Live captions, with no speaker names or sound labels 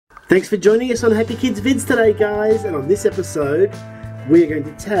Thanks for joining us on Happy Kids Vids today, guys, and on this episode we are going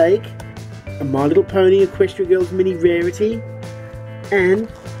to take a My Little Pony Equestria Girls mini Rarity and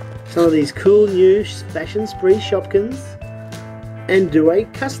some of these cool new Fashion Spree Shopkins and do a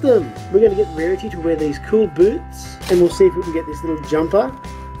custom. We're going to get Rarity to wear these cool boots, and we'll see if we can get this little jumper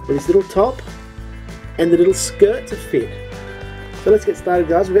with this little top and the little skirt to fit. So let's get started,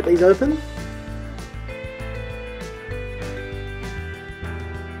 guys. We'll get these open.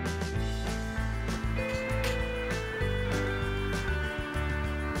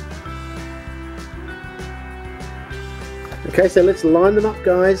 Okay, so let's line them up,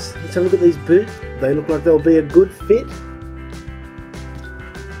 guys. Let's have a look at these boots. They look like they'll be a good fit.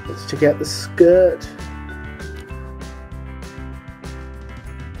 Let's check out the skirt.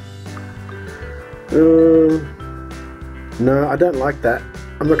 No, I don't like that.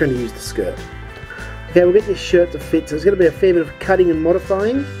 I'm not going to use the skirt. Okay, we'll get this shirt to fit, so it's going to be a fair bit of cutting and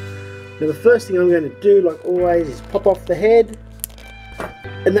modifying. Now the first thing I'm going to do, like always, is pop off the head,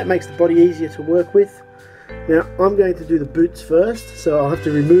 and that makes the body easier to work with. Now I'm going to do the boots first, so I'll have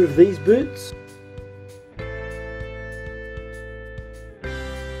to remove these boots.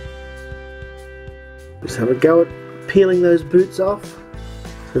 Just have a go at peeling those boots off.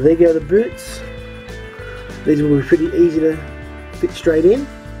 So there go the boots. These will be pretty easy to fit straight in.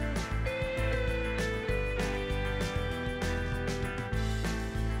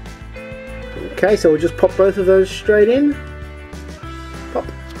 Okay, so we'll just pop both of those straight in. Pop.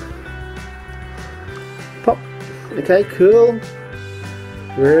 Pop. Okay, cool.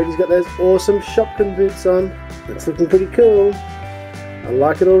 Rarity's got those awesome Shopkins boots on. That's looking pretty cool. I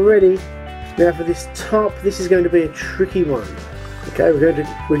like it already. Now for this top, this is going to be a tricky one. Okay, we're going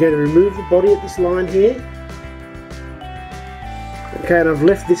to remove the body at this line here. Okay, and I've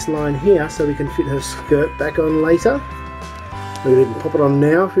left this line here so we can fit her skirt back on later. We can even pop it on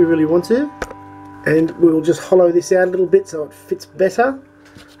now if we really want to. And we'll just hollow this out a little bit so it fits better.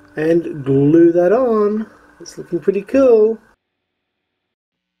 And glue that on. It's looking pretty cool.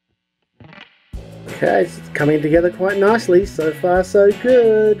 Okay, it's coming together quite nicely. So far so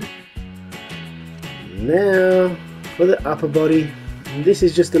good. Now for the upper body. This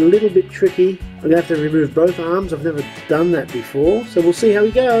is just a little bit tricky. I'm going to have to remove both arms. I've never done that before, so we'll see how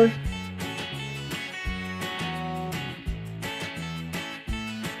we go.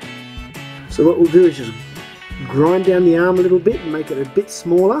 So what we'll do is just grind down the arm a little bit and make it a bit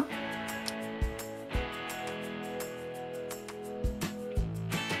smaller.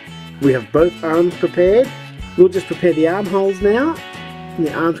 We have both arms prepared. We'll just prepare the armholes now, and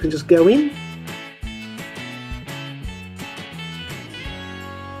the arms can just go in.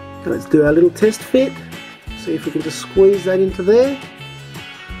 Let's do our little test fit. See if we can just squeeze that into there.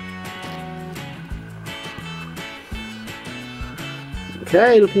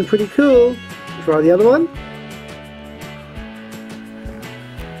 Okay, looking pretty cool. Try the other one.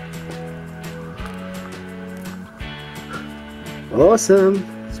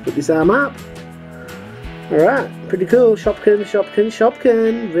 Awesome. Let's put this arm up. Alright, pretty cool. Shopkins, Shopkins,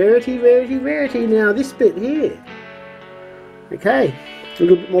 Shopkins. Rarity, Rarity, Rarity. Now this bit here. Okay. A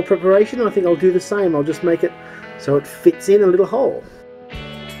little bit more preparation. I think I'll do the same. I'll just make it so it fits in a little hole.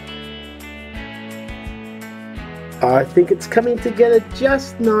 I think it's coming together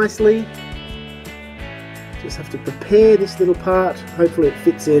just nicely. Just have to prepare this little part. Hopefully it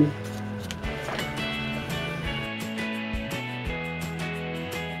fits in.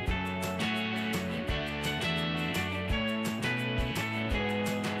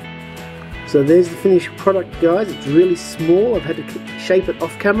 So there's the finished product, guys. It's really small. I've had to shape it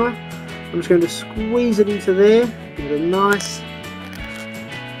off camera. I'm just going to squeeze it into there. Give it a nice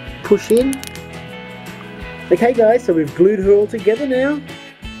push in. Okay, guys, so we've glued her all together now.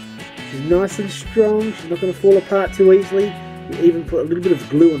 She's nice and strong. She's not going to fall apart too easily. We even put a little bit of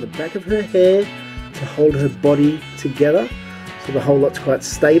glue on the back of her hair to hold her body together, so the whole lot's quite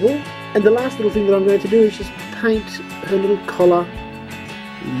stable. And the last little thing that I'm going to do is just paint her little collar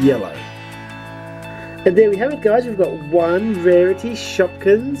yellow. And there we have it, guys. We've got one Rarity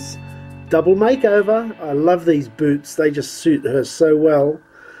Shopkins double makeover. I love these boots. They just suit her so well.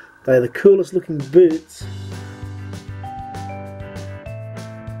 They're the coolest looking boots.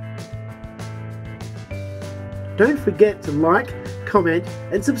 Don't forget to like, comment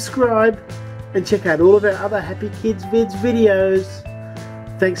and subscribe, and check out all of our other Happy Kids Vids videos.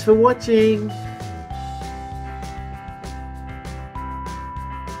 Thanks for watching.